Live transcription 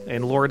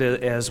And Lord,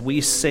 as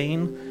we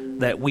sing,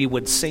 that we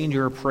would sing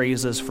your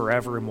praises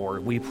forevermore.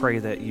 We pray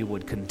that you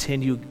would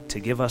continue to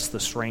give us the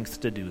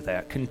strength to do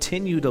that.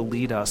 Continue to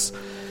lead us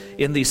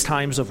in these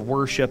times of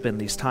worship, in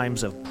these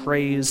times of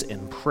praise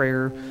and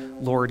prayer.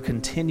 Lord,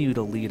 continue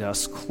to lead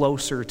us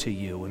closer to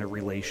you in a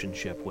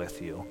relationship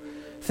with you.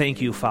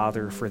 Thank you,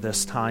 Father, for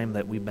this time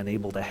that we've been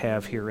able to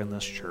have here in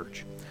this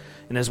church.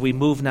 And as we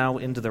move now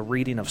into the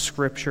reading of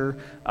Scripture,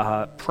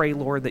 pray,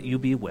 Lord, that you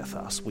be with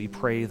us. We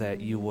pray that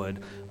you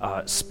would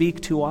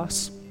speak to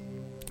us,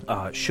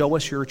 show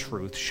us your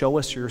truth, show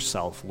us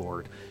yourself,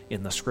 Lord,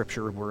 in the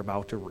Scripture we're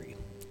about to read.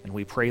 And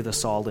we pray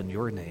this all in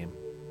your name.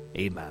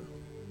 Amen.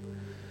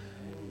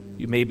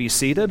 You may be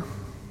seated.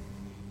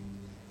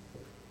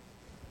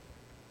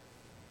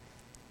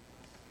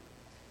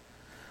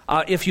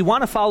 If you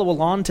want to follow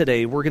along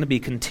today, we're going to be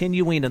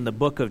continuing in the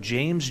book of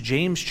James,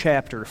 James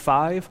chapter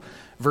 5,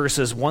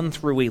 verses 1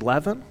 through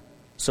 11.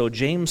 So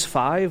James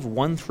 5,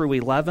 1 through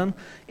 11.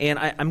 And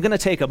I'm going to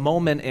take a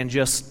moment and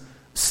just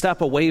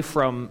step away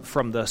from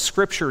the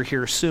scripture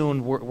here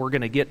soon. We're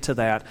going to get to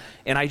that.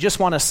 And I just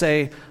want to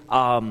say,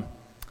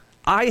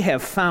 I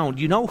have found,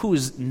 you know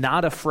who's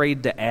not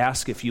afraid to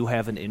ask if you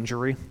have an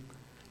injury?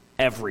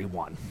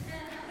 Everyone.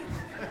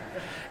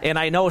 And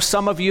I know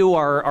some of you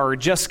are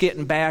just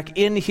getting back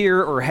in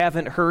here or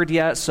haven't heard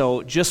yet,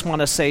 so just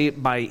want to say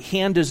my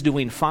hand is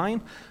doing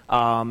fine.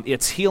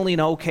 It's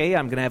healing okay.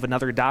 I'm going to have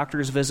another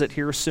doctor's visit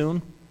here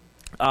soon.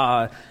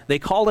 They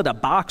call it a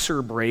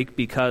boxer break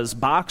because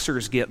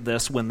boxers get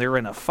this when they're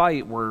in a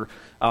fight where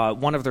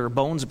one of their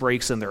bones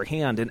breaks in their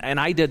hand. And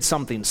I did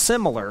something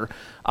similar.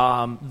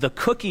 The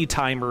cookie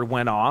timer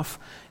went off,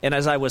 and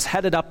as I was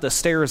headed up the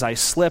stairs, I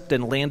slipped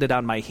and landed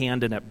on my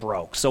hand, and it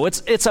broke. So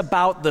it's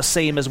about the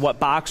same as what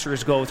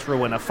boxers go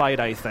through in a fight,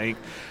 I think.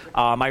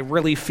 I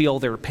really feel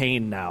their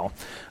pain now.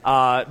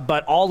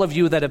 But all of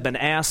you that have been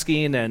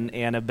asking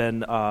and have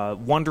been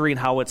wondering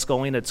how it's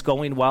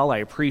going well. I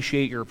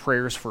appreciate your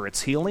prayers for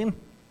its healing.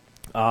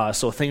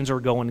 So things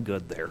are going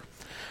good there.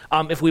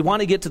 If we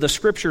want to get to the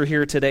scripture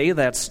here today,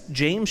 that's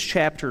James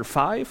chapter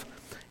 5,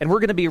 and we're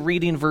going to be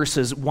reading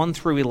verses 1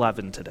 through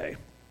 11 today.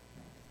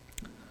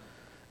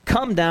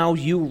 Come now,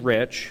 you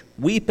rich,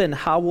 weep and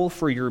howl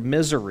for your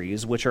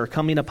miseries which are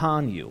coming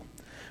upon you.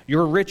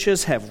 Your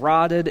riches have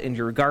rotted, and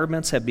your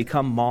garments have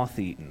become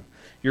moth-eaten.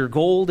 Your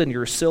gold and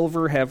your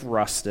silver have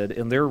rusted,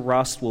 and their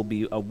rust will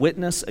be a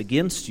witness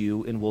against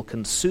you and will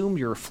consume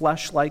your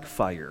flesh like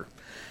fire.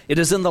 It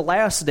is in the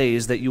last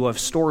days that you have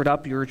stored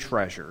up your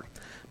treasure.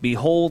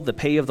 Behold, the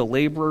pay of the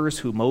laborers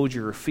who mowed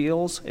your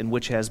fields, and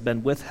which has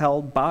been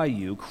withheld by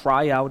you,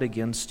 cry out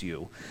against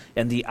you.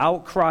 And the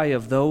outcry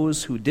of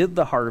those who did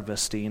the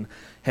harvesting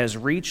has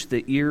reached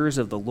the ears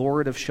of the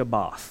Lord of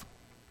Shabbath.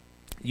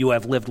 You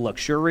have lived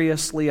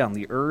luxuriously on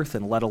the earth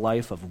and led a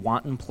life of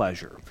wanton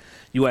pleasure.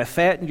 You have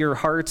fattened your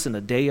hearts in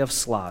a day of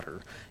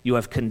slaughter. You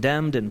have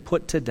condemned and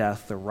put to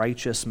death the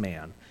righteous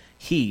man.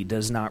 He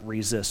does not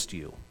resist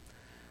you.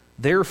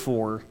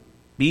 Therefore,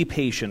 be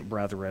patient,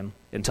 brethren,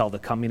 until the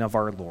coming of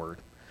our Lord.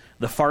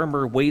 The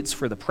farmer waits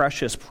for the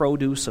precious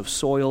produce of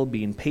soil,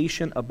 being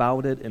patient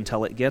about it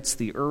until it gets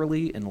the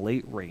early and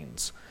late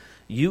rains.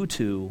 You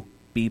too,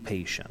 be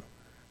patient.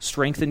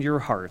 Strengthen your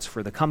hearts,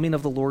 for the coming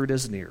of the Lord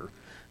is near.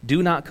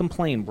 Do not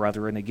complain,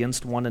 brethren,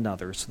 against one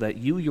another, so that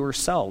you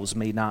yourselves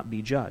may not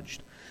be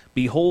judged.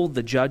 Behold,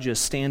 the judge is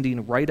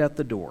standing right at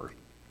the door.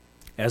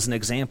 As an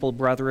example,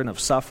 brethren, of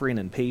suffering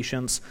and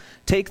patience,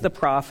 take the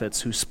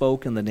prophets who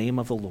spoke in the name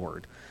of the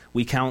Lord.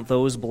 We count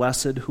those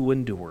blessed who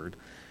endured,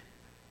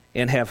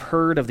 and have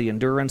heard of the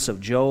endurance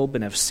of Job,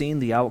 and have seen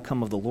the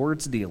outcome of the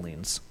Lord's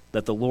dealings,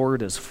 that the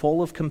Lord is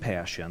full of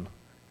compassion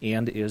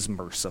and is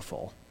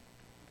merciful.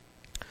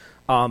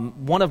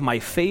 One of my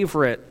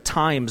favorite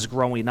times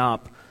growing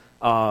up,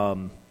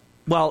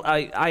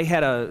 I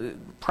had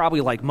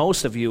probably like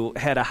most of you,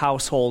 had a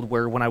household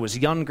where when I was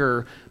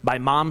younger, my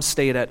mom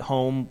stayed at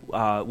home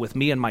with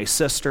me and my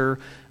sister,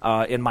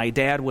 and my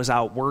dad was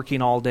out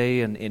working all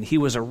day, and he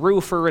was a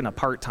roofer and a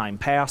part-time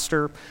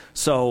pastor.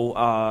 So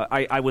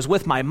I was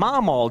with my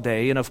mom all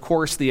day, and of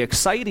course the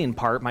exciting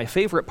part, my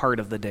favorite part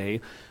of the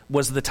day,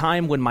 was the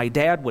time when my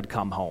dad would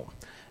come home.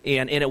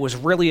 And it was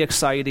really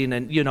exciting,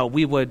 and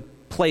we would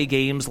play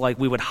games like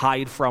we would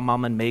hide from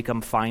them and make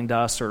them find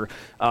us. Or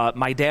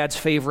my dad's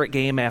favorite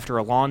game after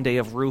a long day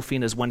of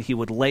roofing is when he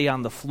would lay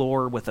on the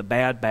floor with a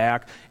bad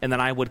back, and then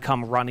I would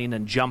come running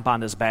and jump on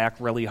his back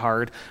really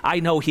hard. I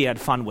know he had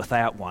fun with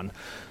that one.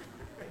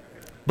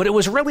 But it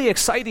was really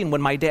exciting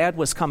when my dad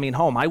was coming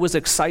home. I was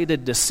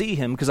excited to see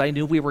him because I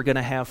knew we were going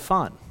to have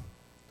fun.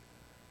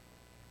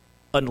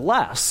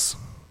 Unless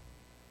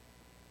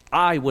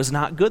I was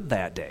not good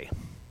that day.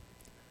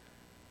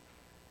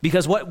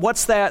 Because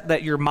what's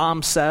that your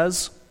mom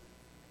says?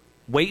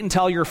 Wait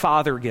until your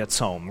father gets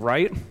home,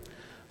 right?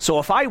 So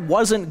if I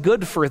wasn't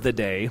good for the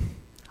day,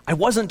 I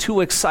wasn't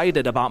too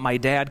excited about my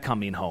dad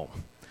coming home.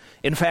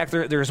 In fact,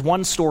 there's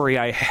one story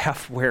I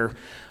have where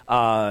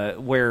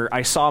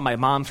I saw my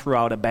mom throw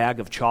out a bag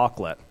of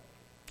chocolate.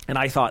 And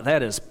I thought,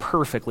 that is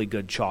perfectly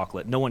good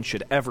chocolate. No one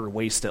should ever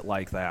waste it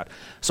like that.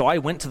 So I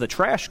went to the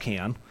trash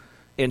can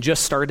and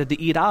just started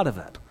to eat out of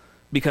it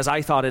because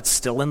I thought it's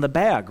still in the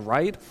bag,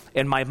 right?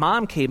 And my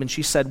mom came and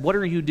she said, "What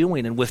are you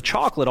doing?" And with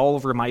chocolate all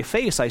over my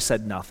face, I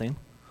said, "Nothing."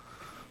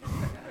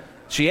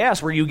 She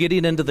asked, "Were you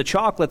getting into the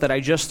chocolate that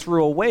I just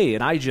threw away?"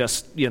 And I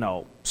just,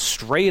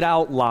 straight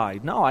out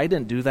lied. "No, I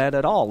didn't do that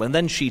at all." And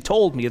then she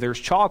told me, "There's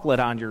chocolate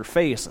on your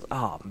face."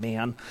 Oh,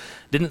 man,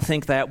 didn't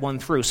think that one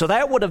through. So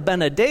that would have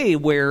been a day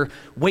where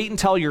wait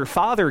until your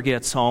father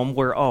gets home,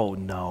 where, oh,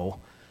 no,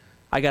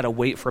 I got to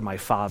wait for my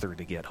father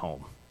to get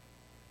home.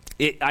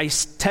 I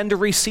tend to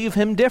receive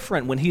him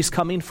different when he's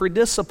coming for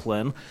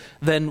discipline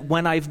than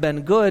when I've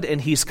been good and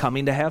he's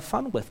coming to have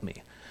fun with me.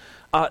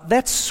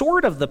 That's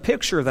sort of the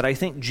picture that I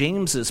think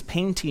James is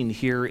painting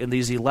here in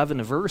these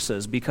 11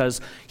 verses, because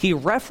he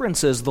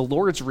references the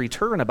Lord's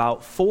return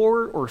about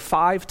 4 or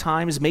 5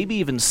 times, maybe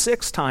even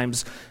 6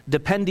 times,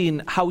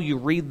 depending how you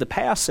read the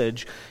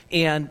passage.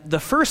 And the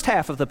first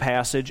half of the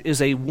passage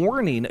is a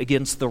warning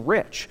against the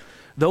rich,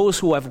 those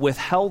who have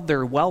withheld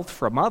their wealth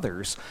from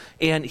others.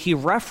 And he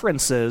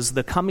references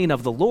the coming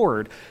of the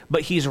Lord,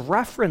 but he's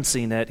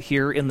referencing it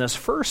here in this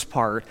first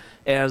part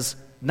as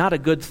not a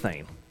good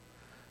thing.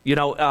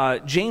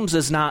 James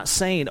is not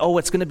saying, oh,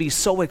 it's going to be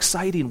so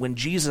exciting when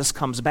Jesus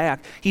comes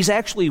back. He's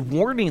actually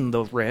warning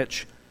the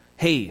rich,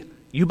 hey,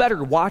 you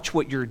better watch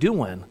what you're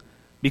doing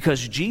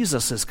because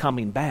Jesus is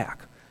coming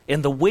back.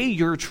 And the way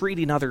you're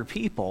treating other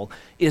people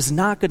is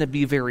not going to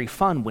be very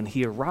fun when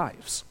he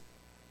arrives.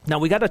 Now,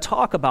 we got to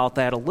talk about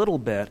that a little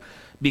bit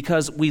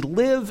because we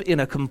live in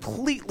a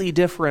completely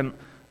different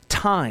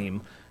time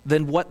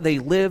than what they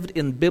lived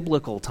in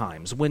biblical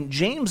times. When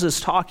James is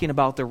talking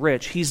about the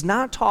rich, he's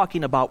not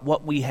talking about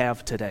what we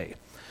have today.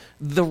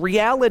 The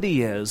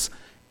reality is,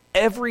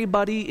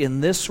 everybody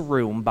in this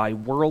room, by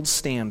world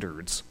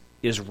standards,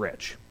 is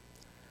rich.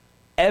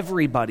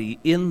 Everybody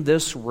in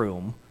this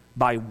room,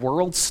 by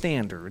world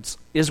standards,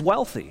 is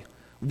wealthy.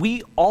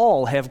 We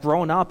all have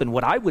grown up in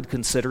what I would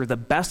consider the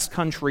best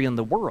country in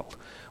the world.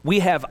 We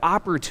have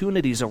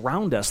opportunities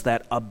around us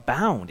that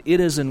abound. It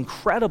is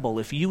incredible.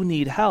 If you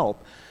need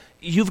help,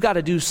 you've got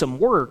to do some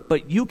work,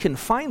 but you can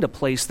find a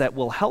place that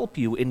will help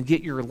you and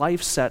get your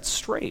life set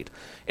straight.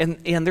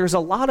 And there's a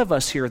lot of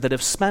us here that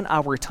have spent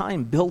our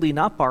time building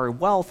up our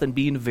wealth and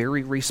being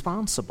very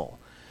responsible.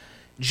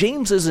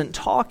 James isn't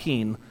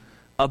talking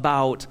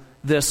about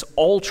this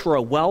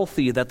ultra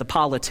wealthy that the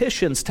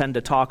politicians tend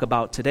to talk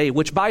about today,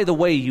 which, by the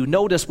way, you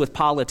notice with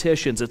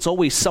politicians, it's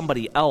always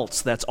somebody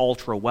else that's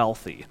ultra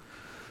wealthy,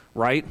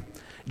 right?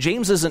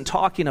 James isn't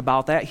talking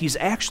about that. He's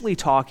actually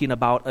talking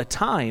about a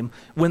time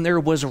when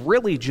there was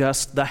really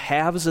just the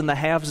haves and the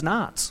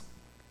have-nots.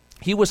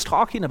 He was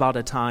talking about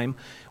a time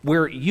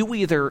where you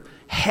either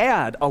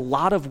had a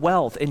lot of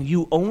wealth and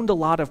you owned a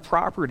lot of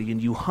property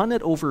and you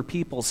hunted over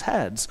people's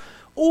heads,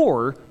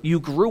 or you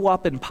grew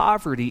up in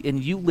poverty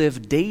and you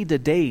lived day to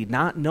day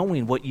not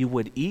knowing what you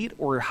would eat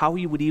or how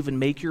you would even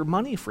make your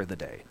money for the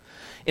day.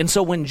 And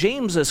so when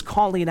James is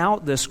calling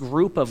out this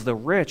group of the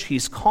rich,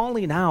 he's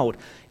calling out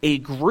a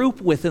group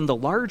within the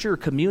larger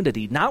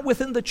community, not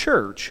within the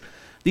church.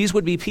 These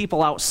would be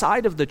people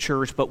outside of the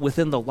church, but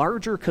within the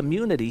larger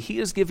community. He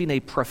is giving a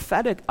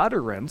prophetic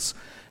utterance,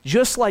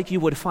 just like you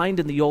would find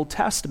in the Old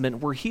Testament,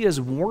 where he is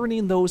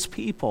warning those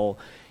people,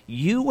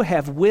 you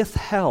have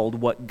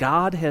withheld what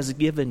God has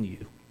given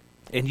you.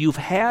 And you've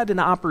had an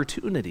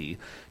opportunity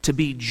to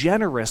be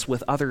generous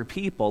with other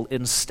people.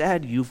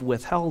 Instead, you've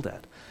withheld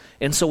it.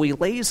 And so he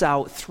lays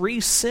out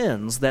 3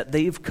 sins that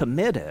they've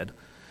committed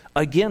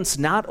against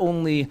not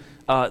only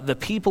the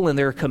people in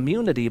their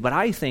community, but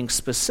I think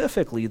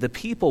specifically the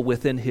people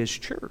within his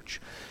church.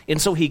 And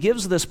so he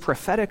gives this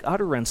prophetic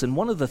utterance, and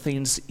one of the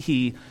things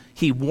he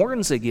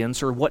warns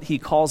against, or what he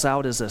calls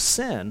out as a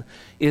sin,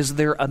 is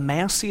their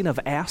amassing of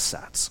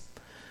assets.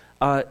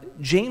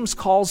 James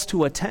calls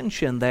to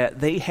attention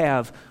that they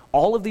have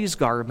all of these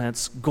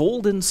garments,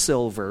 gold and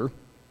silver,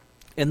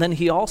 and then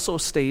he also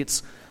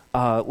states,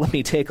 let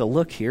me take a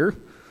look here.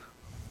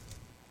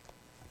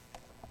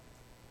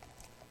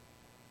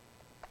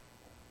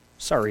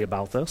 Sorry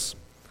about this.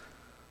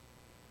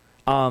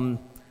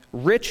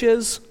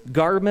 Riches,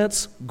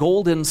 garments,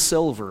 gold and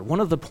silver.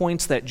 One of the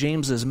points that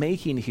James is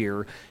making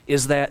here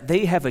is that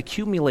they have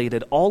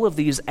accumulated all of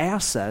these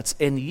assets,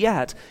 and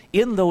yet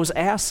in those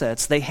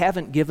assets they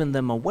haven't given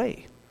them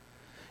away.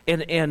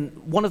 And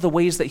one of the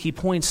ways that he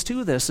points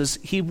to this is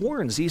he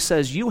warns, he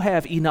says, you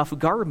have enough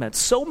garments,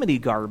 so many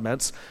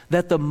garments,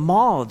 that the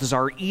moths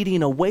are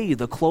eating away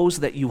the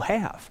clothes that you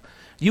have.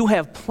 You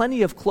have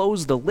plenty of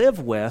clothes to live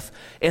with,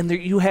 and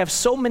you have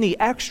so many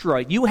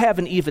extra, you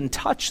haven't even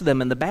touched them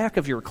in the back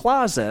of your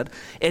closet,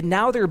 and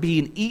now they're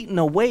being eaten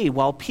away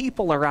while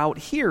people are out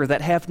here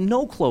that have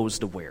no clothes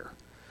to wear.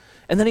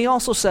 And then he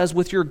also says,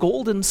 with your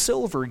gold and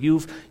silver,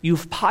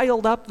 you've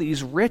piled up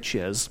these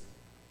riches,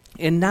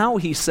 and now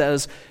he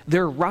says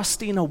they're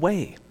rusting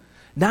away.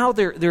 Now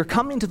they're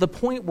coming to the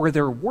point where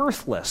they're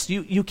worthless.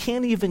 You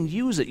can't even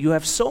use it. You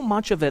have so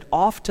much of it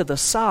off to the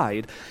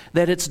side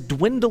that it's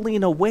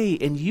dwindling away,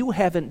 and you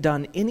haven't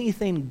done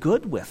anything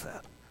good with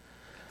it.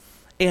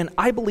 And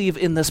I believe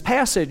in this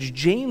passage,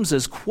 James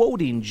is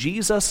quoting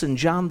Jesus and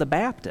John the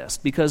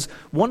Baptist, because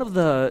one of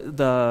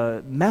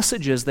the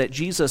messages that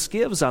Jesus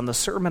gives on the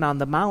Sermon on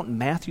the Mount in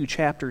Matthew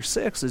chapter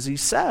 6 is he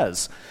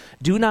says,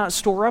 "Do not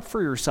store up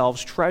for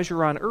yourselves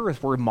treasure on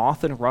earth where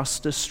moth and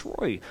rust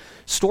destroy.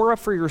 Store up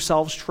for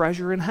yourselves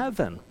treasure in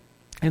heaven."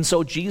 And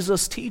so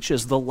Jesus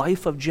teaches the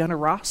life of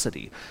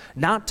generosity,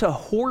 not to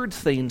hoard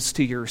things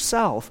to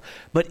yourself,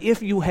 but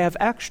if you have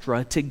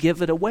extra, to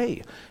give it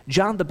away.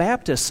 John the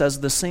Baptist says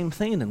the same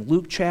thing in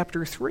Luke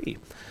chapter 3.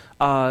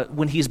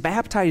 When he's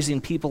baptizing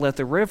people at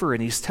the river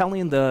and he's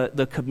telling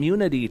the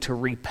community to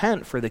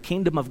repent for the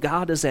kingdom of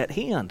God is at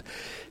hand,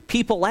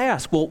 people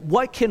ask, well,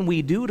 what can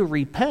we do to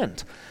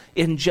repent?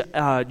 And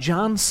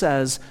John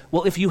says,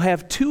 well, if you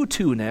have 2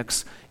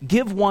 tunics,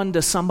 give one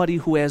to somebody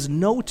who has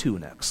no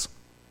tunics.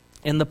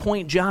 And the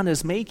point John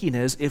is making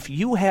is, if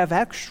you have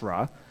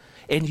extra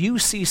and you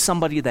see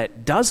somebody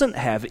that doesn't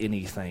have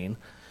anything,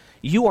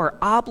 you are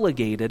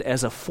obligated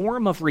as a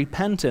form of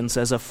repentance,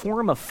 as a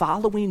form of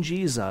following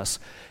Jesus,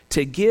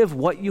 to give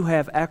what you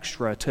have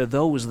extra to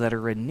those that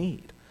are in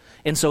need.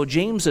 And so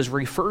James is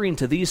referring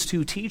to these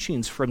 2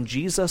 teachings from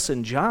Jesus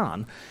and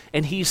John,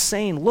 and he's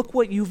saying, look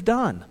what you've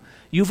done.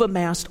 You've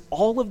amassed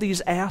all of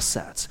these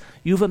assets.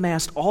 You've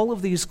amassed all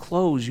of these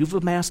clothes. You've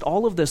amassed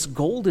all of this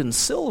gold and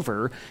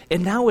silver,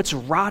 and now it's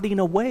rotting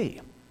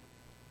away.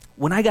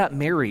 When I got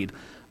married,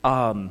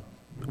 one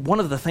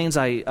of the things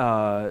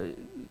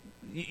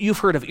you've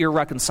heard of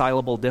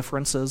irreconcilable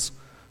differences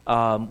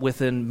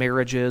within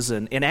marriages,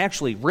 and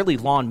actually really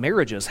long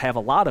marriages have a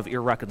lot of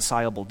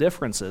irreconcilable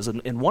differences.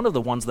 And one of the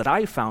ones that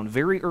I found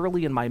very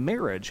early in my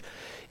marriage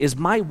is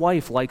my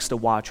wife likes to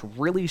watch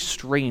really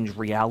strange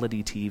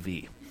reality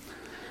TV.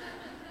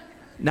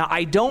 Now,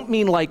 I don't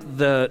mean like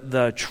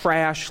the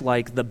trash,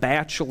 like The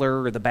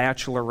Bachelor or The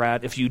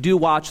Bachelorette. If you do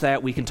watch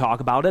that, we can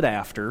talk about it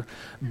after.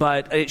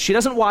 But she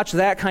doesn't watch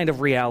that kind of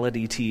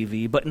reality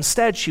TV, but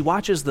instead she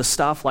watches the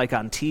stuff like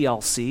on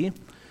TLC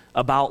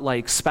about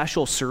like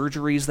special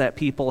surgeries that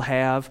people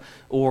have,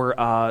 or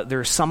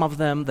there's some of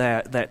them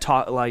that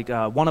talk, like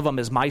one of them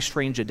is My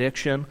Strange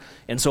Addiction,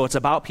 and so it's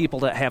about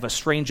people that have a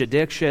strange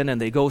addiction and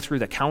they go through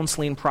the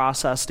counseling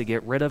process to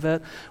get rid of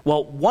it.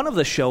 Well, one of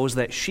the shows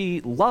that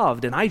she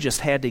loved, and I just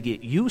had to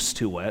get used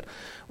to it,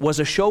 was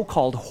a show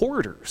called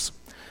Hoarders.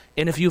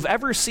 And if you've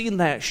ever seen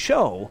that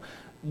show,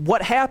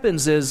 what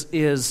happens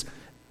is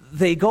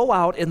they go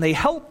out and they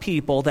help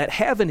people that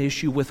have an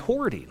issue with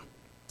hoarding.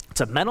 It's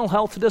a mental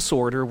health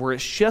disorder where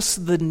it's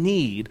just the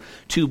need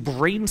to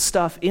bring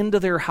stuff into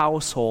their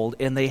household,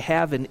 and they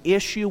have an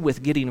issue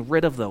with getting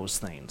rid of those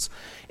things.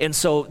 And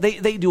so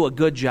they do a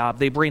good job.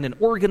 They bring an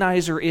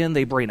organizer in,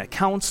 they bring a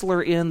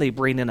counselor in, they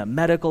bring in a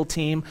medical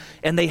team,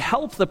 and they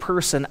help the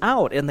person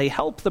out, and they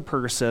help the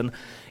person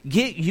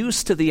get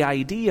used to the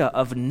idea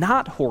of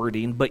not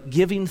hoarding, but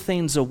giving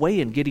things away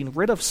and getting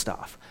rid of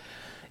stuff.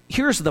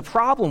 Here's the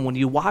problem when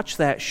you watch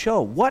that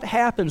show. What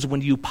happens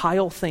when you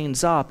pile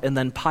things up and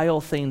then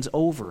pile things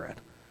over it?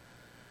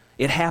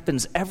 It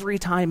happens every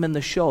time in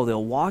the show.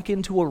 They'll walk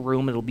into a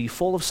room, it'll be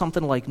full of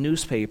something like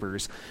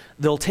newspapers.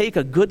 They'll take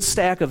a good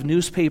stack of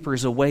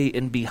newspapers away,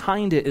 and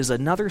behind it is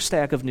another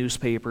stack of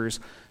newspapers,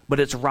 but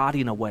it's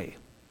rotting away.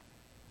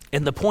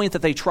 And the point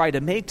that they try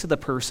to make to the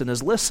person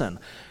is, listen,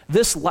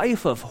 this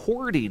life of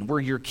hoarding where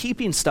you're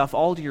keeping stuff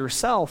all to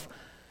yourself,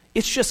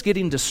 it's just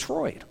getting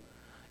destroyed.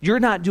 You're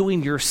not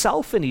doing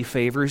yourself any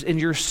favors, and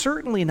you're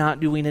certainly not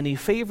doing any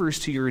favors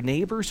to your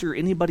neighbors or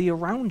anybody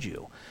around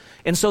you.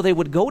 And so they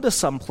would go to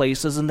some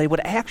places, and they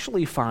would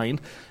actually find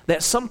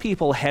that some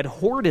people had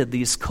hoarded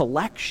these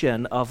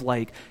collection of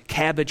like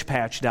Cabbage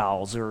Patch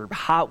dolls or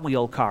Hot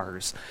Wheel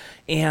cars.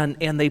 And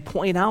they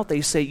point out,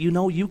 they say,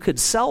 you could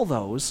sell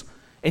those,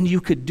 and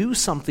you could do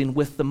something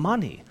with the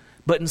money.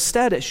 But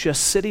instead, it's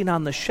just sitting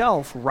on the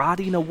shelf,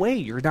 rotting away.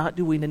 You're not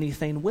doing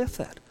anything with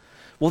it.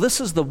 Well,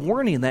 this is the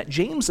warning that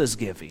James is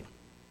giving.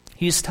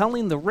 He's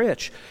telling the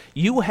rich,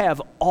 you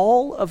have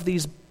all of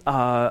these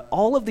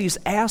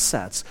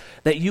assets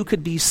that you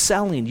could be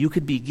selling, you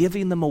could be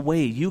giving them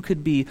away, you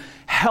could be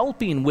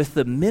helping with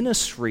the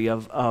ministry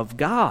of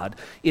God.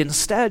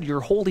 Instead,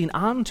 you're holding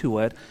on to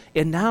it,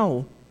 and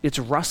now it's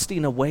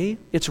rusting away,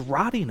 it's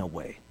rotting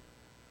away.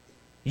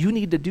 You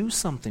need to do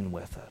something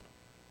with it.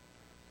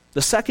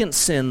 The second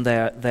sin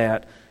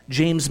that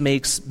James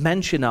makes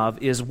mention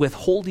of is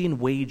withholding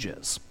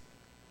wages.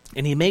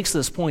 And he makes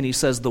this point. He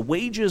says, the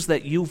wages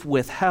that you've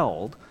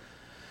withheld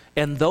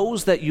and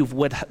those that you've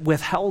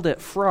withheld it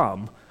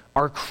from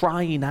are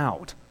crying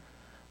out.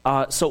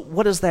 So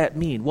what does that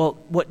mean? Well,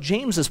 what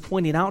James is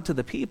pointing out to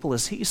the people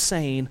is he's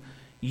saying,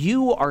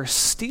 you are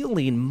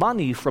stealing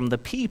money from the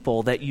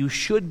people that you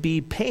should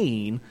be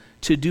paying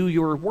to do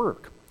your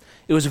work.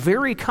 It was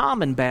very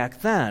common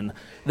back then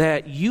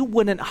that you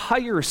wouldn't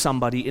hire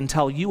somebody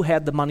until you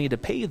had the money to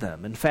pay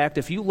them. In fact,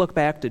 if you look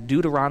back to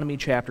Deuteronomy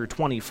chapter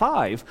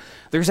 25,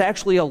 there's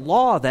actually a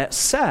law that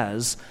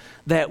says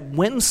that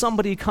when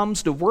somebody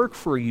comes to work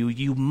for you,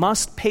 you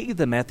must pay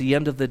them at the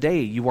end of the day.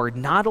 You are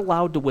not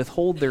allowed to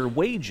withhold their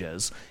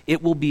wages.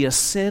 It will be a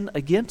sin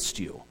against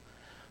you.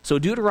 So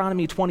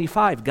Deuteronomy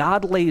 25,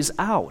 God lays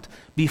out,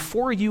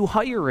 before you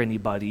hire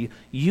anybody,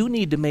 you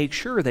need to make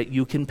sure that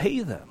you can pay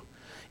them.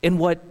 And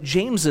what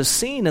James is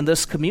seeing in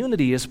this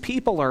community is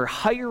people are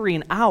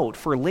hiring out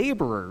for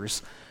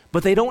laborers,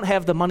 but they don't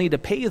have the money to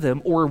pay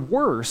them, or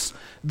worse,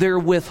 they're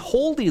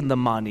withholding the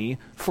money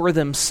for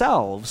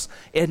themselves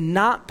and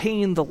not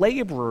paying the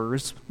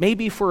laborers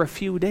maybe for a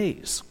few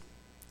days.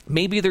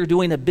 Maybe they're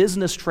doing a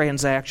business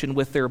transaction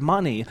with their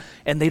money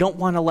and they don't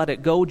want to let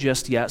it go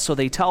just yet, so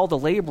they tell the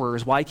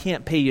laborers, well, I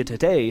can't pay you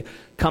today,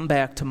 come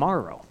back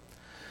tomorrow.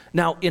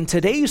 Now, in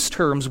today's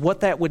terms, what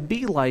that would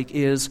be like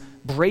is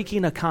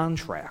breaking a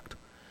contract.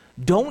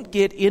 Don't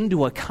get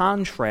into a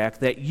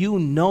contract that you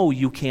know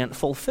you can't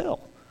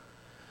fulfill.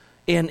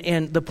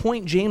 And the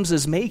point James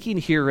is making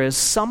here is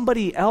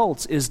somebody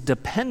else is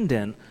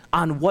dependent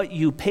on what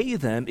you pay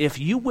them. If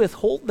you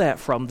withhold that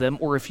from them,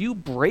 or if you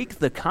break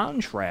the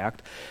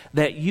contract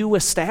that you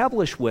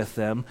establish with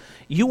them,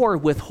 you are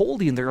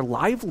withholding their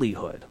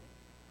livelihood.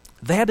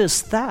 That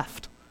is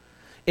theft.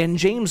 And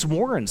James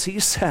warns, he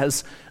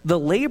says, the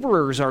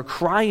laborers are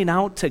crying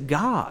out to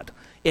God,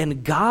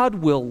 and God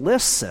will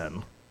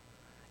listen,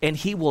 and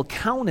he will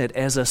count it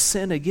as a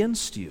sin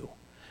against you.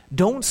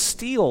 Don't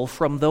steal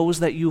from those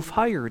that you've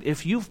hired.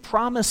 If you've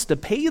promised to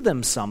pay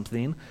them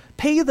something,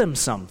 pay them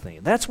something.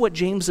 That's what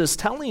James is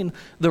telling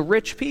the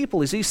rich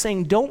people. He's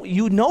saying,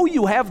 you know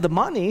you have the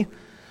money.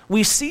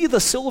 We see the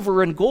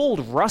silver and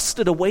gold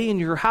rusted away in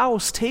your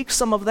house. Take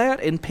some of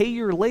that and pay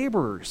your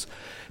laborers.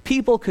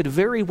 People could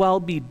very well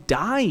be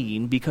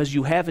dying because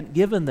you haven't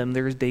given them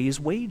their day's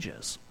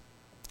wages.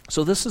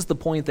 So this is the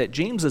point that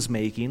James is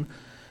making.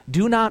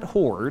 Do not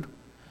hoard.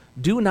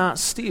 Do not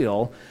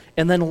steal.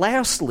 And then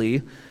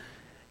lastly,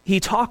 he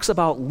talks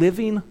about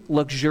living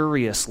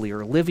luxuriously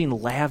or living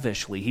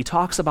lavishly. He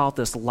talks about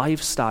this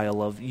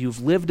lifestyle of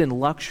you've lived in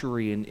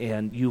luxury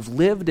and you've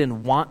lived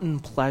in wanton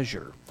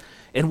pleasure.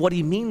 And what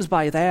he means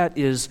by that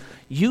is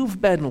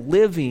you've been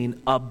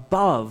living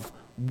above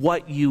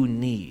what you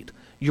need.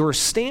 Your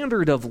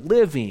standard of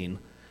living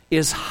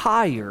is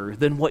higher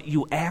than what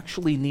you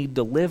actually need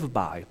to live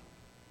by.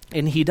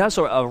 And he does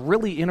a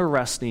really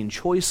interesting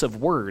choice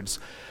of words.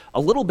 A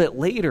little bit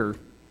later,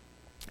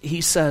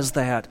 he says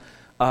that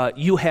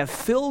you have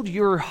filled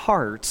your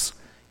hearts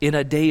in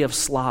a day of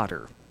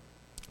slaughter.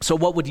 So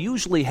what would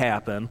usually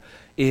happen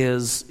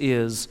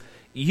is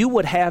you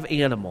would have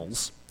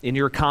animals in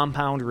your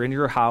compound or in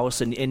your house,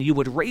 and you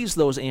would raise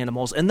those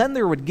animals, and then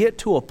there would get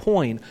to a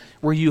point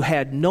where you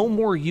had no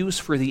more use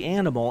for the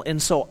animal,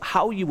 and so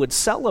how you would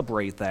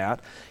celebrate that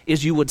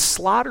is you would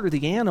slaughter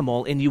the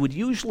animal, and you would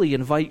usually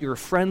invite your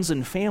friends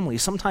and family,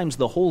 sometimes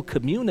the whole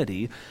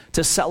community,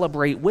 to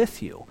celebrate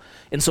with you.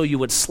 And so you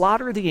would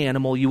slaughter the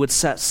animal, you would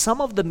set some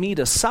of the meat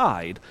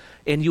aside,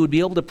 and you would be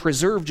able to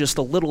preserve just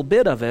a little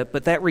bit of it,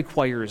 but that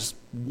requires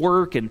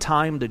work and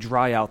time to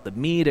dry out the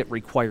meat. It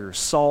requires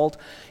salt.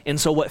 And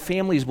so what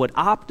families would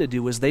opt to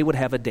do is they would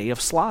have a day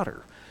of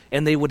slaughter,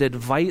 and they would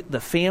invite the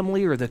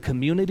family or the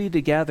community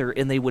together,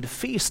 and they would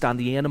feast on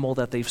the animal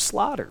that they've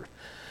slaughtered.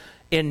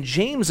 And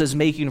James is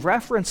making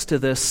reference to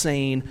this,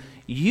 saying,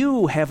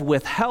 you have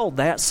withheld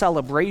that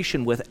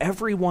celebration with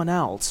everyone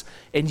else,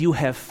 and you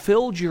have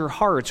filled your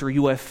hearts, or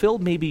you have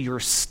filled maybe your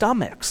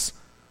stomachs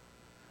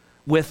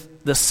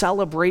with the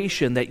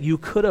celebration that you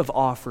could have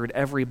offered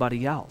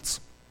everybody else.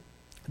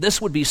 This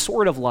would be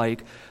sort of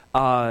like,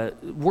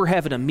 we're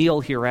having a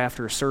meal here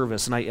after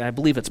service, and I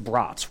believe it's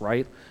brats,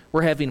 right?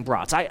 We're having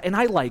brats. I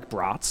like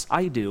brats,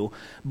 I do.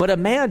 But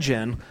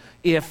imagine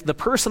if the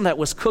person that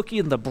was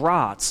cooking the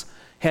brats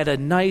had a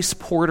nice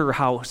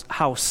porterhouse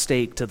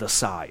steak to the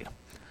side.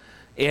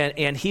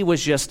 And he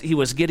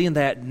was getting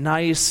that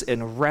nice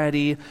and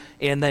ready,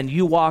 and then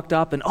you walked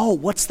up and, oh,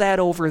 what's that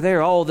over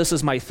there? Oh, this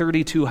is my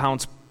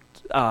 32-ounce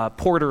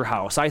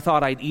porterhouse. I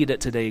thought I'd eat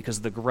it today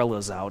because the grill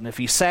is out. And if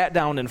he sat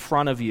down in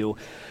front of you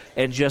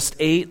and just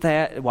ate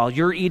that while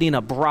you're eating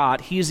a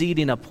brat, he's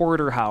eating a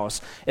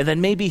porterhouse, and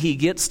then maybe he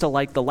gets to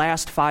like the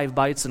last 5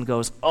 bites and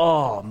goes,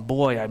 oh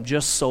boy, I'm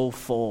just so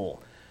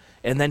full.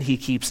 And then he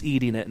keeps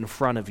eating it in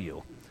front of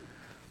you.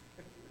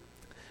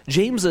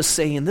 James is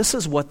saying this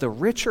is what the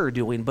rich are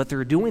doing, but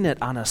they're doing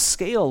it on a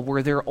scale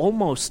where they're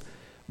almost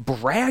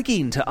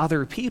bragging to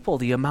other people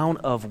the amount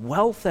of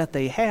wealth that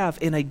they have,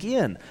 and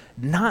again,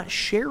 not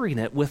sharing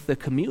it with the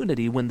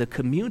community when the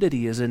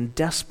community is in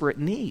desperate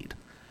need.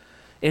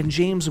 And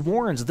James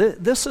warns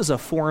this is a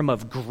form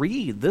of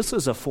greed. This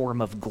is a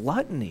form of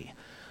gluttony.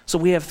 So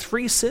we have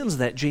 3 sins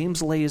that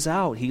James lays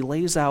out. He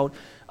lays out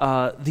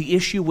the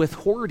issue with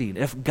hoarding.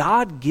 If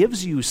God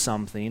gives you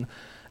something,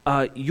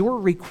 you're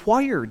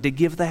required to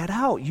give that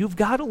out. You've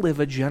got to live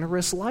a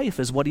generous life,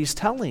 is what he's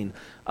telling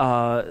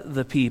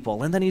the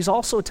people. And then he's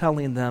also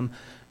telling them,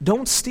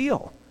 don't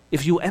steal.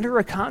 If you enter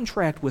a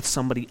contract with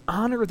somebody,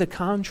 honor the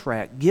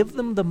contract. Give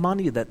them the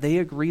money that they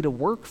agree to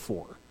work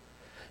for.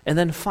 And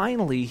then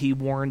finally, he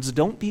warns,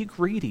 don't be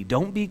greedy.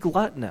 Don't be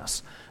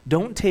gluttonous.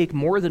 Don't take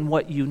more than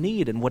what you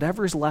need, and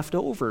whatever's left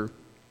over,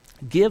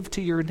 give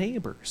to your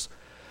neighbors.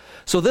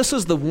 So this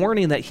is the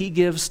warning that he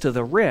gives to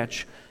the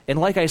rich. And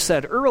like I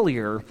said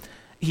earlier,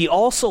 he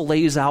also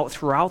lays out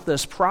throughout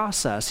this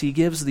process, he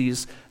gives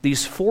these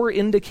 4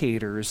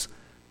 indicators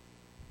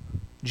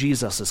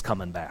Jesus is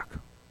coming back.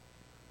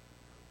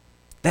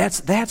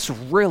 That's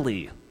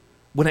really,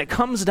 when it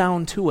comes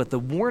down to it, the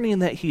warning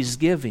that he's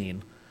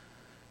giving.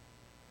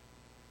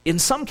 In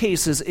some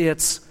cases,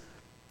 it's,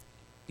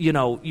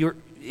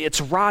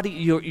 it's rotting.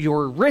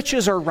 Your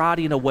riches are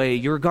rotting away.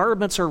 Your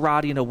garments are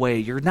rotting away.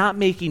 You're not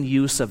making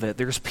use of it.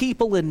 There's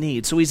people in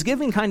need. So he's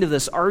giving kind of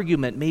this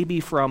argument, maybe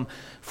from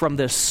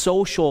this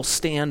social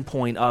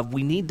standpoint of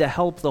we need to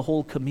help the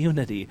whole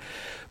community.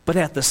 But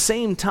at the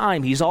same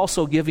time, he's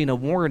also giving a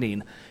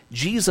warning.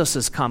 Jesus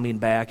is coming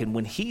back, and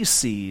when he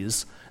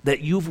sees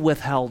that you've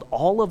withheld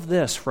all of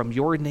this from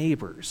your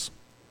neighbors,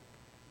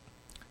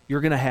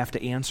 you're going to have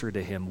to answer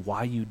to him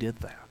why you did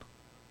that.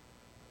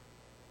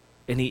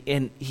 And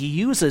he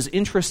uses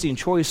interesting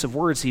choice of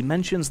words. He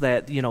mentions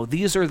that,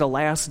 these are the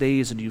last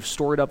days and you've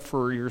stored up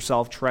for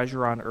yourself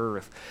treasure on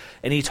earth.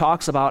 And he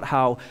talks about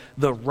how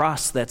the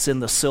rust that's in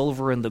the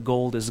silver and the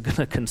gold is going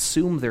to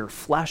consume their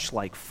flesh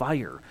like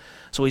fire.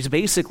 So he's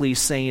basically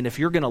saying if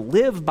you're going to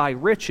live by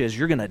riches,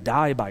 you're going to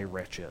die by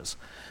riches.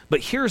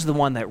 But here's the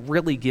one that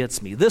really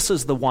gets me. This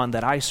is the one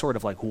that I sort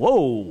of like,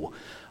 whoa,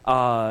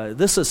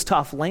 this is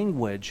tough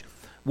language.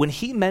 When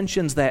he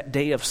mentions that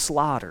day of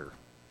slaughter,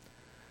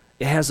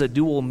 it has a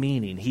dual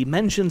meaning. He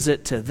mentions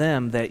it to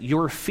them that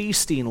you're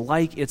feasting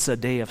like it's a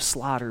day of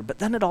slaughter, but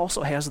then it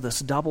also has this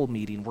double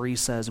meaning where he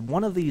says,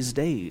 one of these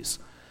days,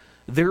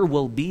 there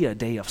will be a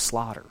day of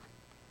slaughter,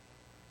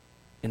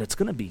 and it's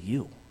going to be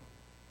you.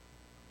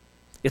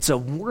 It's a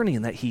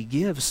warning that he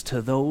gives to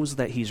those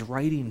that he's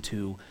writing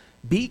to.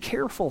 Be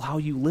careful how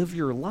you live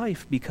your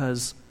life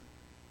because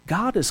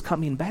God is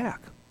coming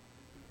back.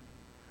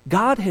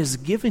 God has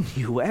given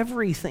you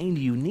everything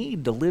you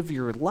need to live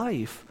your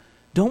life.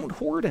 Don't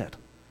hoard it.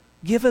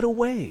 Give it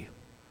away.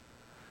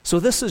 So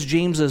this is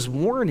James's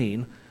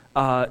warning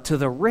to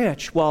the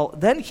rich. Well,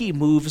 then he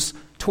moves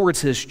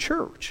towards his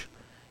church.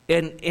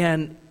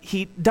 And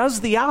he does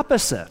the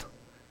opposite.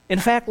 In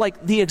fact,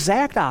 like the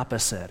exact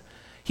opposite.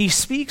 He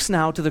speaks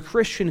now to the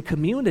Christian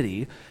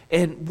community.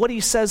 And what he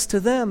says to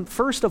them,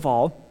 first of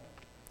all,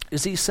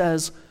 is he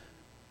says,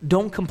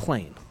 don't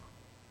complain.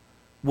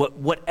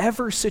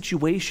 Whatever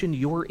situation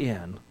you're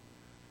in,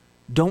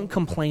 don't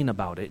complain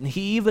about it. And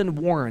he even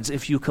warns,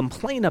 if you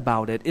complain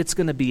about it, it's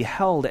going to be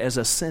held as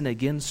a sin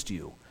against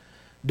you.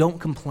 Don't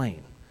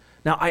complain.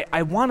 Now,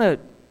 I want to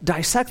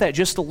dissect that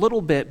just a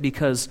little bit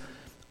because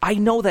I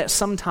know that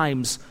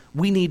sometimes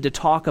we need to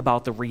talk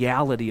about the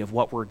reality of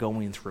what we're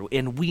going through,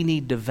 and we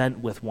need to vent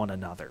with one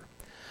another.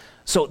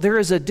 So there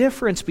is a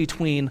difference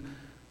between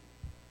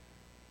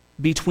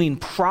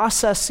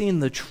processing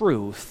the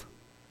truth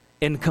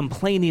and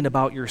complaining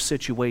about your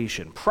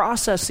situation.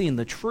 Processing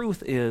the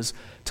truth is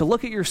to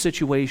look at your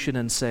situation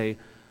and say,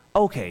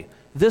 okay,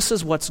 this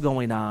is what's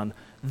going on.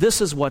 This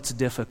is what's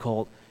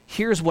difficult.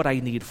 Here's what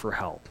I need for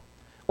help.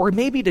 Or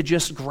maybe to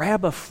just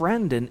grab a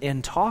friend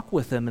and talk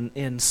with them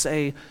and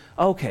say,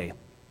 okay,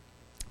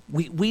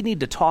 we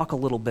need to talk a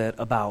little bit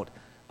about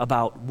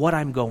what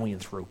I'm going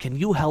through. Can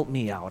you help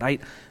me out?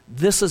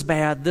 This is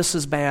bad, this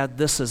is bad,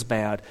 this is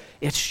bad.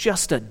 It's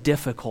just a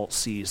difficult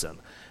season.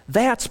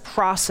 That's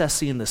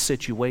processing the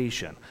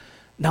situation.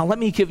 Now, let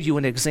me give you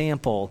an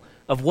example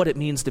of what it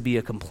means to be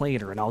a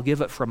complainer, and I'll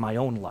give it from my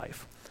own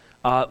life.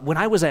 When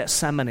I was at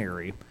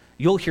seminary,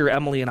 you'll hear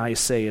Emily and I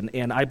say,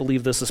 and I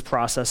believe this is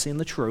processing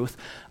the truth,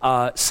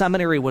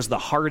 seminary was the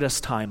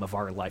hardest time of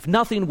our life.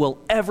 Nothing will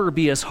ever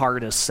be as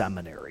hard as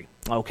seminary,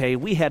 okay?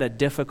 We had a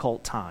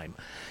difficult time.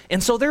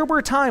 And so there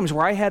were times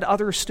where I had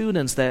other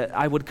students that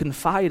I would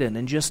confide in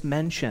and just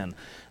mention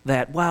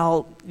that,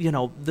 well,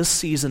 this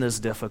season is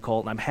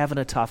difficult and I'm having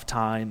a tough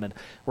time and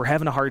we're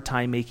having a hard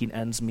time making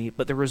ends meet.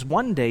 But there was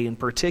one day in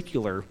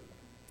particular,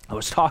 I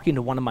was talking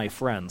to one of my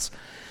friends,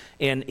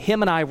 and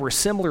him and I were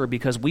similar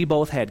because we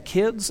both had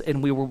kids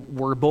and we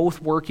were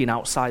both working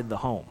outside the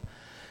home.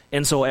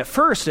 And so at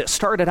first it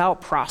started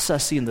out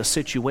processing the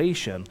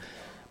situation,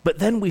 but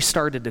then we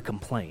started to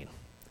complain.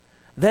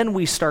 Then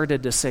we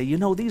started to say,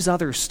 these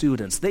other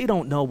students, they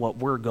don't know what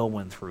we're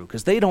going through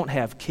because they don't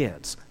have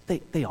kids.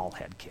 They all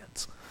had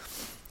kids.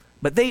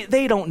 But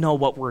they don't know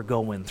what we're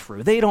going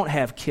through. They don't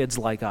have kids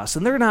like us,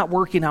 and they're not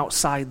working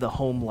outside the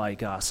home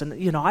like us. And,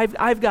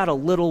 I've got a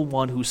little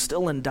one who's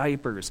still in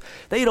diapers.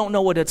 They don't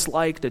know what it's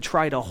like to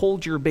try to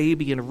hold your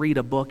baby and read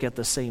a book at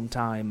the same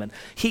time. And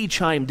he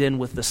chimed in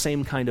with the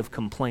same kind of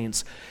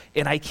complaints.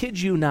 And I kid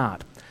you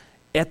not,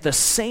 at the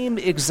same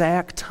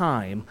exact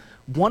time,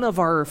 one of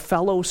our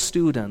fellow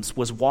students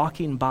was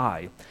walking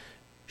by.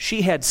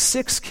 She had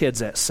 6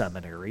 kids at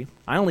seminary.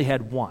 I only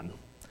had 1.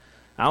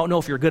 I don't know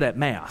if you're good at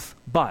math,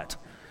 but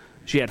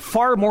She had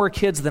far more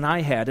kids than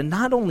I had. And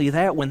not only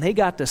that, when they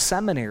got to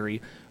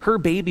seminary, her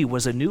baby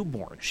was a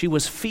newborn. She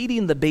was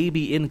feeding the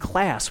baby in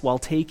class while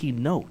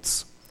taking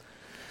notes.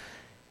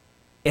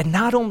 And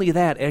not only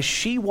that, as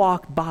she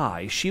walked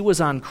by, she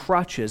was on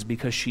crutches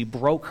because she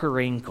broke her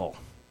ankle.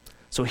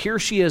 So here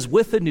she is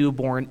with a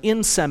newborn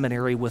in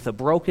seminary with a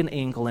broken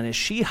ankle, and as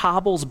she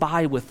hobbles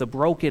by with the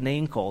broken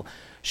ankle,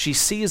 she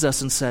sees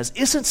us and says,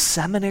 "Isn't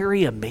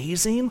seminary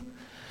amazing?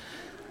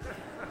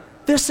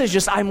 This is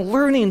just, I'm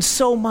learning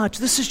so much.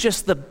 This is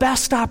just the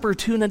best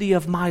opportunity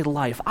of my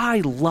life. I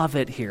love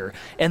it here."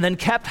 And then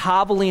kept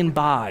hobbling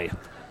by.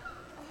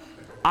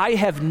 I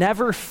have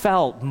never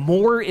felt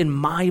more in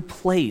my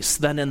place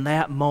than in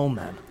that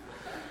moment.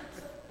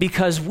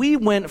 Because we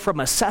went from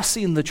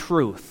assessing the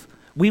truth,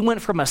 we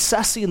went from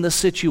assessing the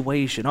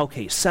situation.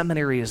 Okay,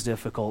 seminary is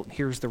difficult.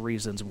 Here's the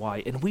reasons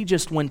why. And we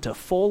just went to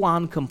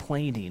full-on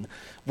complaining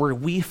where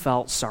we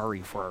felt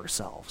sorry for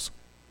ourselves.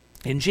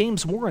 And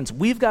James warns,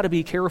 we've got to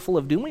be careful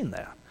of doing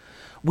that.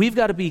 We've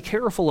got to be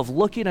careful of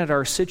looking at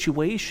our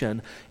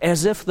situation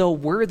as if though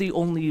we're the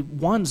only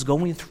ones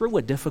going through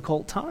a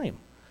difficult time.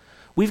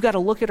 We've got to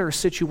look at our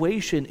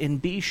situation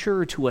and be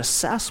sure to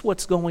assess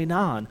what's going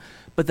on,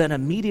 but then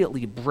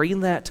immediately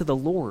bring that to the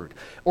Lord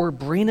or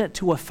bring it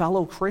to a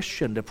fellow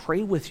Christian to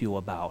pray with you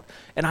about.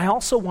 And I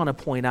also want to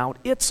point out,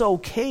 it's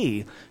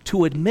okay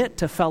to admit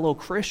to fellow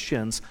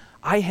Christians,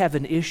 I have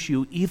an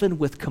issue even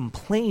with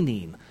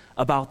complaining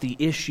about the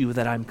issue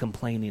that I'm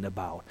complaining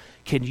about.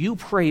 Can you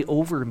pray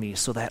over me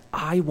so that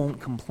I won't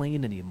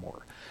complain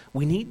anymore?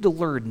 We need to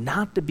learn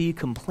not to be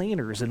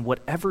complainers in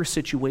whatever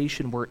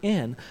situation we're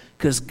in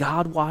because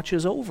God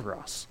watches over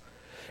us.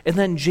 And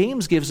then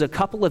James gives a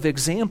couple of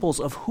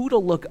examples of who to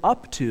look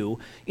up to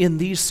in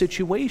these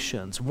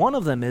situations. One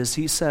of them is,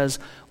 he says,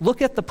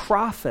 look at the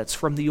prophets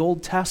from the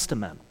Old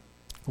Testament.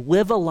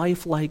 Live a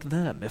life like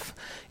them.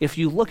 If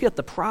you look at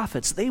the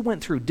prophets, they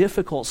went through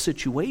difficult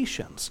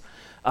situations.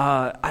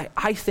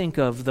 I think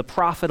of the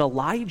prophet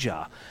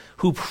Elijah,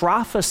 who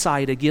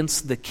prophesied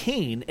against the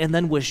king and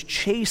then was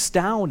chased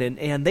down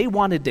and they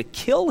wanted to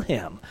kill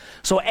him.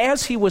 So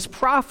as he was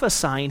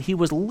prophesying, he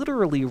was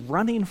literally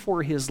running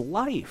for his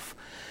life.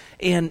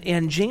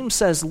 And James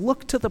says,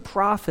 look to the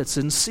prophets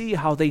and see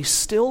how they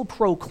still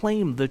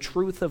proclaimed the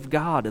truth of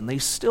God and they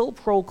still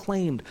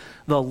proclaimed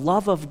the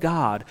love of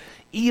God,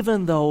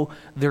 even though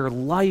their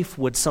life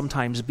would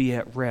sometimes be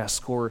at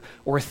risk or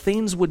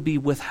things would be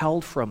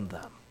withheld from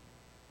them.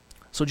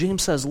 So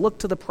James says, look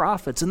to the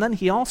prophets. And then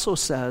he also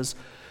says,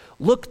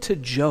 look to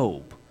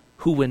Job,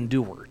 who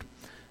endured.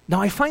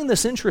 Now, I find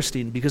this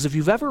interesting because if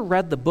you've ever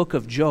read the book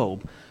of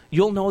Job,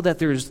 you'll know that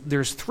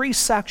there's 3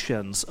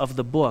 sections of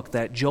the book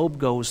that Job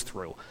goes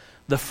through.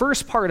 The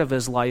first part of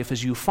his life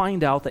is you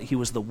find out that he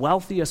was the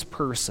wealthiest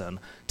person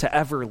to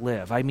ever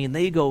live. I mean,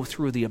 they go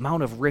through the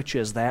amount of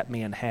riches that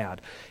man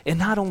had. And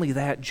not only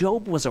that,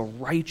 Job was a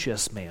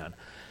righteous man.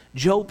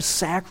 Job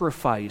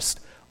sacrificed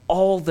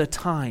all the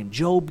time.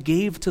 Job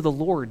gave to the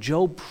Lord.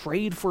 Job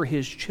prayed for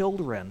his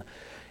children.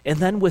 And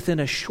then within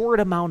a short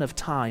amount of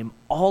time,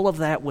 all of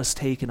that was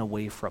taken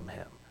away from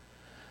him.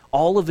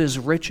 All of his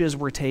riches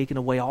were taken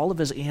away. All of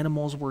his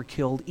animals were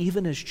killed.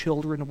 Even his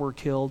children were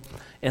killed.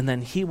 And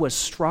then he was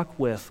struck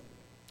with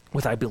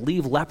I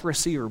believe,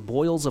 leprosy or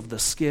boils of the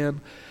skin.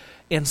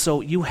 And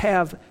so you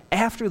have,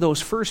 after those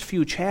first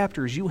few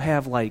chapters, you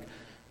have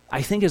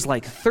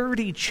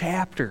 30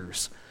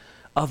 chapters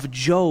of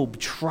Job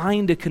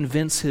trying to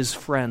convince his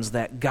friends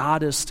that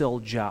God is still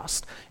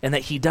just and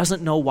that he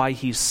doesn't know why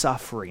he's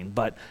suffering,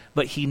 but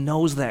he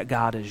knows that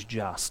God is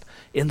just.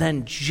 And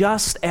then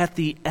just at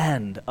the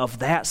end of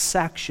that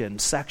section,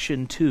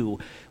 section 2,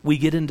 we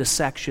get into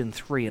section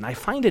 3. And I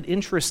find it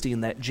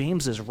interesting that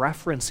James is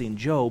referencing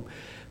Job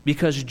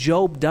because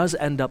Job does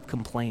end up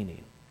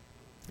complaining.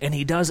 And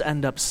he does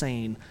end up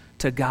saying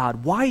to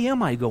God, why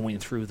am I going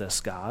through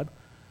this, God?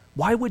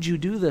 Why would you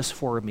do this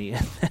for me?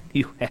 And then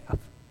you have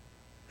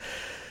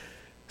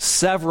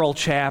several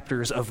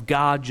chapters of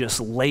God just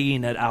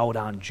laying it out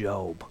on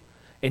Job.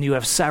 And you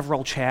have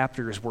several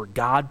chapters where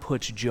God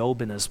puts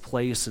Job in his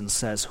place and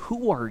says,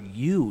 who are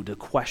you to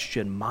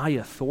question my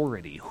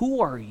authority? Who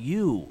are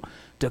you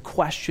to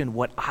question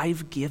what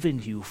I've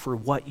given you for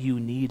what you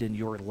need in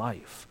your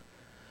life?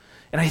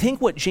 And I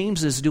think what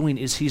James is doing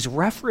is he's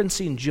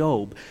referencing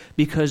Job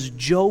because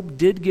Job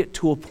did get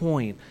to a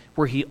point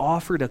where he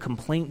offered a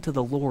complaint to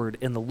the Lord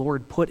and the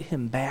Lord put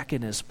him back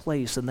in his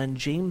place. And then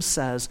James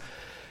says,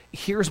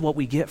 here's what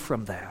we get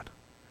from that.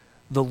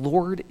 The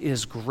Lord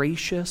is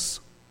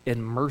gracious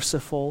and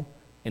merciful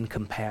and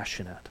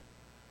compassionate.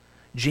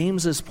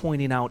 James is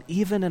pointing out,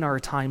 even in our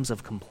times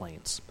of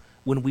complaints,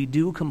 when we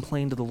do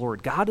complain to the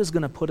Lord, God is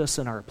going to put us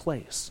in our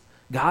place.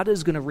 God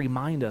is going to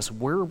remind us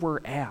where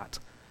we're at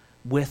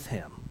with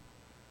him.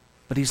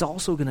 But he's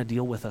also going to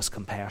deal with us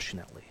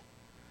compassionately.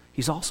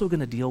 He's also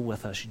going to deal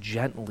with us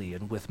gently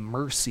and with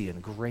mercy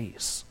and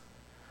grace.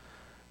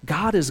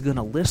 God is going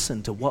to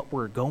listen to what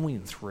we're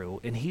going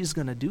through, and he's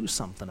going to do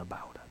something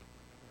about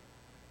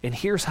it. And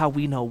here's how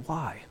we know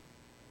why.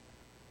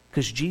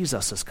 Because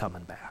Jesus is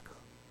coming back.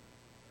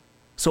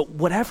 So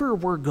whatever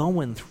we're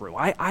going through,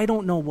 I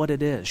don't know what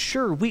it is.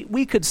 Sure,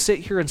 we could sit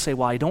here and say,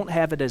 well, I don't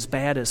have it as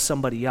bad as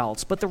somebody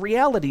else. But the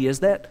reality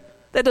is that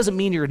doesn't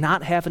mean you're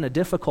not having a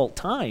difficult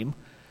time.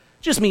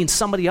 It just means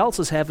somebody else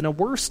is having a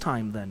worse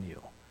time than you.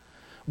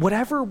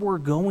 Whatever we're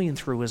going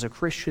through as a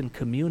Christian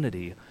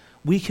community,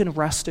 we can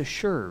rest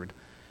assured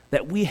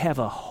that we have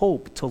a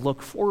hope to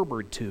look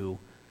forward to,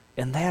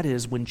 and that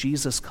is when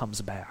Jesus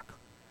comes back.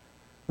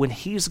 When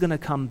he's going to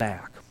come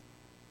back,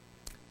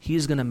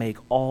 he's going to make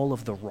all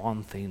of the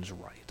wrong things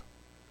right.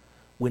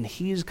 When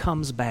he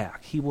comes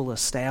back, he will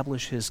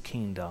establish his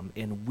kingdom,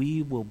 and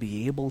we will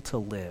be able to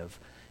live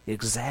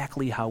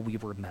exactly how we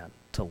were meant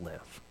to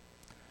live.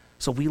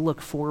 So we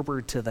look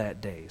forward to that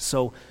day.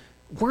 So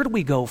where do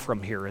we go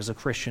from here as a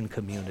Christian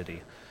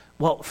community?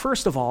 Well,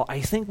 first of all,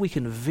 I think we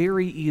can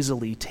very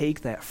easily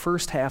take that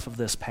first half of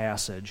this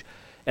passage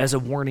as a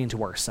warning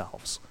to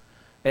ourselves,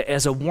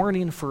 as a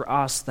warning for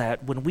us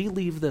that when we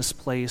leave this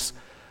place,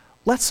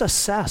 let's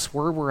assess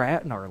where we're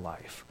at in our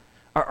life.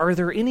 Are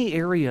there any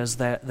areas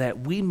that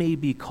we may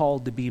be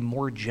called to be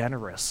more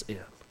generous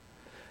in?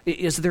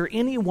 Is there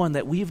anyone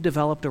that we've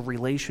developed a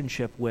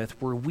relationship with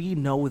where we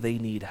know they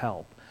need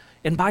help?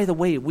 And by the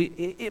way,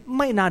 it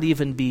might not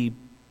even be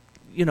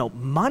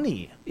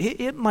money.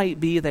 It might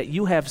be that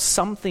you have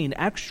something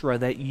extra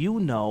that you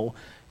know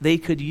they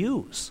could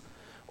use.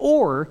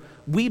 Or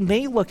we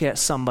may look at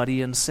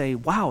somebody and say,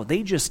 wow,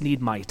 they just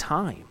need my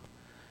time.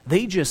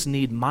 They just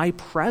need my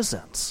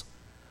presence.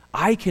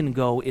 I can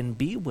go and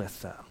be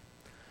with them.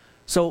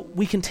 So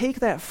we can take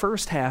that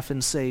first half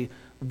and say,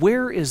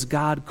 where is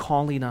God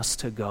calling us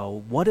to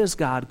go? What is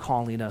God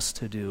calling us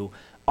to do?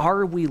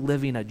 Are we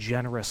living a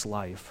generous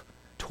life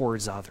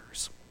towards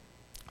others?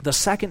 The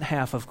second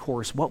half, of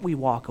course, what we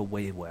walk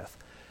away with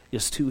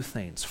is two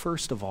things.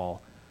 First of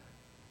all,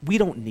 we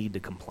don't need to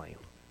complain.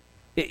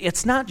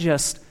 It's not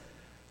just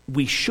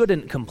we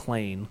shouldn't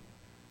complain,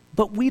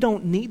 but we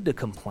don't need to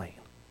complain.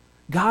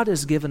 God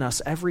has given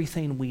us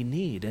everything we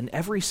need. In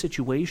every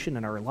situation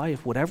in our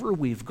life, whatever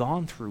we've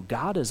gone through,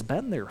 God has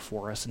been there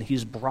for us, and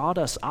he's brought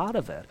us out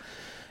of it.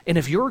 And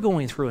if you're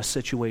going through a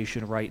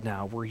situation right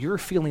now where you're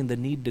feeling the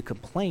need to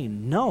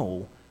complain,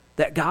 know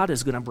that God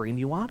is going to bring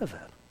you out of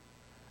it.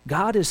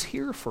 God is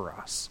here for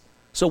us.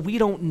 So we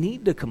don't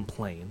need to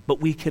complain,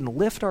 but we can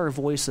lift our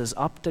voices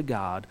up to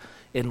God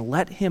and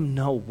let him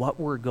know what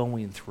we're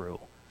going through.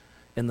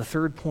 And the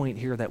third point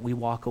here that we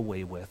walk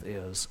away with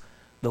is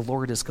the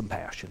Lord is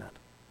compassionate.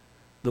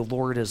 The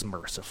Lord is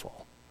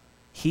merciful.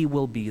 He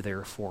will be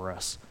there for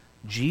us.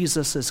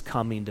 Jesus is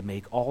coming to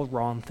make all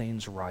wrong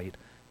things right.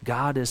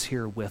 God is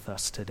here with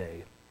us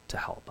today to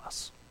help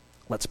us.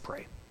 Let's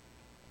pray.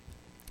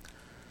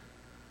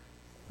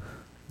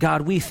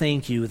 God, we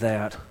thank you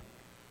that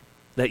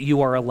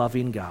you are a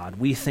loving God.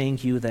 We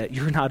thank you that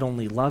you're not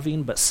only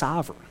loving, but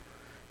sovereign.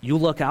 You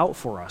look out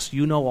for us.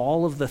 You know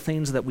all of the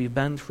things that we've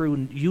been through,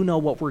 and you know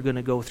what we're going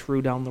to go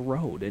through down the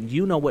road, and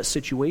you know what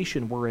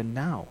situation we're in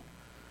now.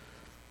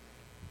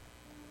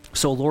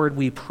 So, Lord,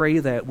 we pray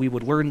that we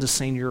would learn to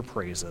sing your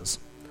praises.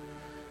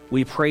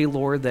 We pray,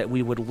 Lord, that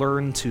we would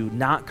learn to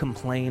not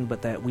complain,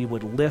 but that we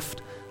would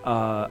lift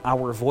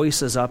our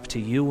voices up to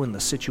you in the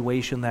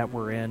situation that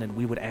we're in, and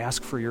we would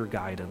ask for your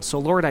guidance. So,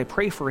 Lord, I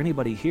pray for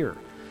anybody here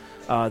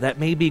that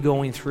may be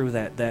going through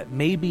that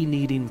may be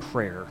needing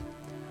prayer,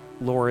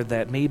 Lord,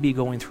 that may be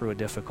going through a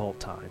difficult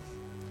time.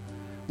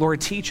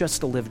 Lord, teach us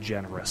to live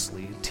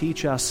generously.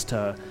 Teach us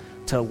to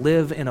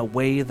live in a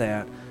way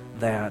that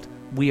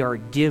we are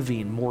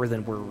giving more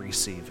than we're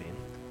receiving.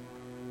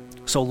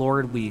 So,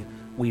 Lord, we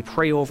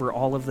pray over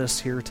all of this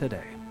here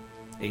today.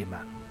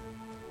 Amen.